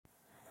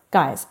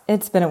Guys,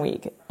 it's been a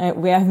week.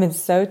 We have been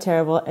so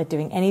terrible at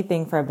doing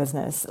anything for our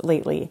business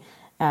lately.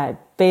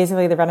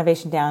 Basically, the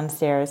renovation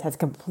downstairs has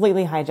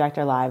completely hijacked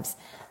our lives.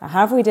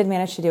 However, we did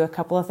manage to do a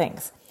couple of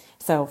things.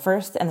 So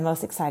first, and the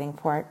most exciting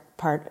part,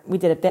 we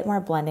did a bit more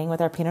blending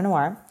with our Pinot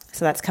Noir.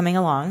 So that's coming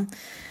along.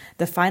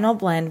 The final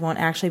blend won't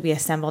actually be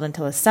assembled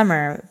until the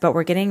summer, but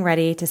we're getting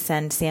ready to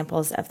send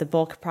samples of the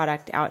bulk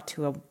product out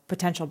to a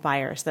potential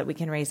buyer so that we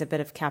can raise a bit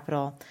of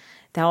capital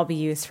that will be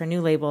used for new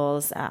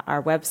labels,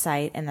 our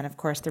website, and then, of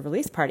course, the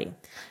release party.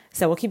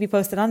 So we'll keep you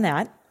posted on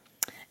that.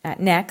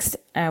 Next,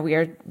 we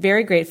are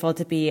very grateful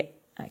to be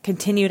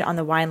continued on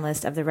the wine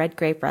list of the Red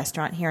Grape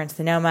Restaurant here in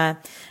Sonoma.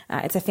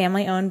 It's a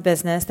family-owned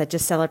business that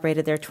just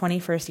celebrated their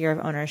 21st year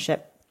of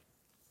ownership.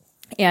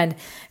 And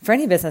for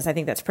any business, I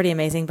think that's pretty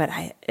amazing, but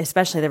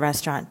especially the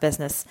restaurant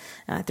business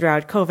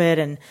throughout COVID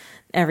and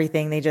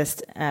everything, they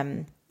just,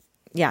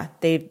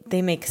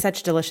 they make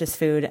such delicious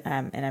food,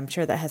 and I'm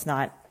sure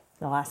that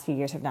the last few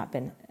years have not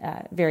been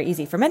very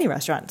easy for many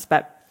restaurants.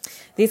 But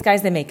these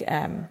guys, they make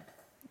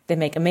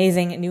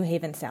amazing New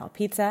Haven style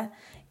pizza,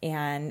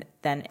 and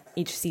then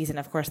each season,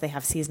 of course, they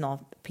have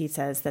seasonal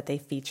pizzas that they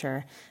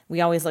feature.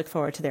 We always look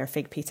forward to their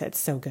fig pizza; it's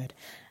so good.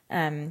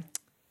 And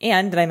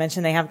did I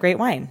mention they have great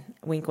wine?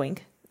 Wink,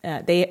 wink.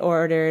 They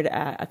ordered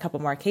a couple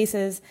more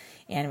cases,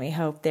 and we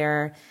hope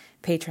their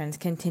patrons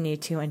continue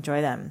to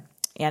enjoy them.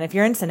 And if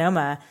you're in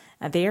Sonoma,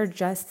 they are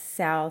just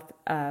south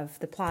of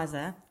the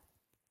plaza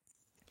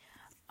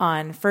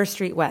on First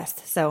Street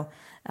West. So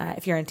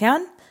if you're in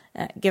town,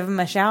 give them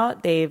a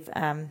shout. They've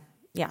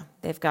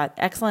got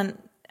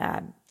excellent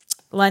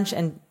lunch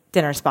and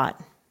dinner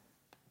spot.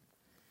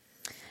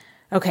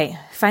 Okay,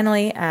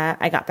 finally,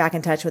 I got back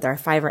in touch with our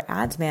Fiverr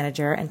ads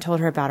manager and told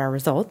her about our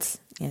results.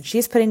 And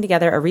she's putting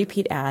together a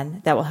repeat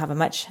ad that will have a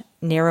much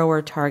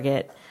narrower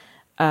target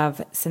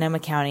of Sonoma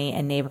County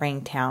and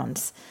neighboring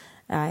towns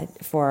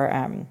for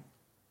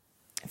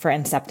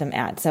Inceptum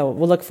ads. So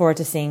we'll look forward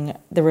to seeing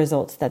the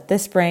results that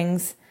this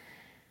brings.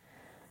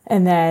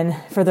 And then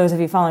for those of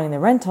you following the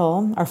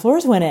rental, our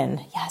floors went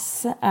in.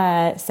 Yes.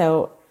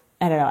 So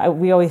I don't know.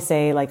 We always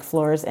say like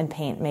floors and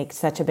paint make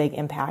such a big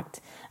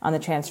impact on the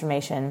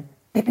transformation.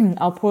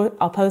 I'll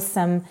post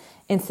some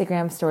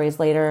Instagram stories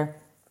later.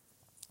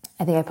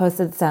 I think I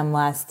posted some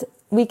last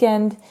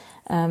weekend,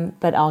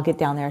 but I'll get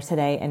down there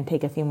today and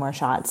take a few more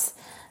shots.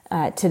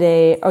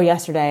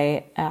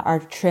 Yesterday, our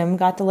trim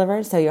got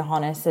delivered. So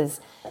Johannes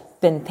has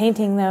been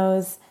painting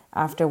those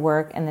after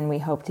work, and then we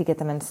hope to get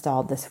them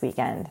installed this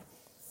weekend.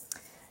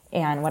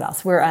 And what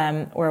else? We're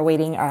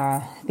awaiting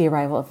the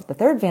arrival of the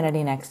third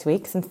vanity next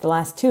week, since the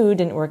last two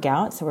didn't work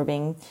out. So we're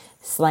being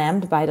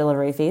slammed by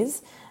delivery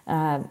fees.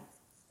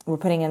 We're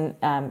putting in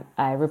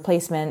a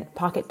replacement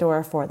pocket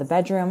door for the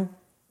bedroom.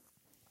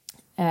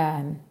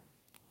 And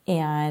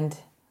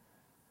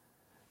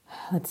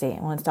let's see,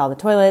 we'll install the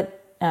toilet.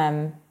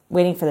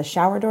 Waiting for the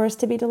shower doors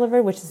to be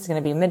delivered, which is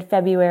going to be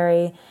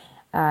mid-February.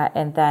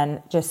 And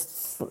then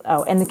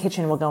and the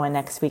kitchen will go in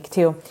next week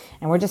too.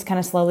 And we're just kind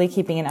of slowly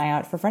keeping an eye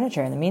out for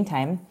furniture. In the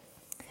meantime,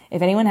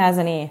 if anyone has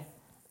any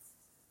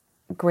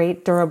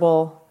great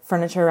durable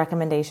furniture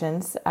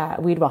recommendations,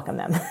 we'd welcome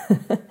them.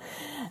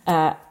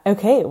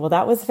 Okay, well,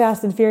 that was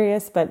fast and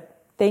furious,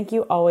 but thank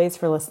you always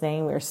for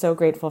listening. We're so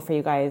grateful for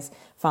you guys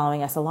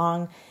following us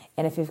along.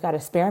 And if you've got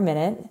a spare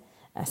minute,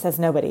 says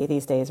nobody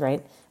these days,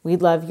 right?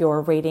 We'd love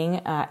your rating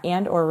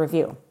and or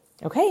review.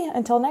 Okay,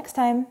 until next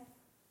time.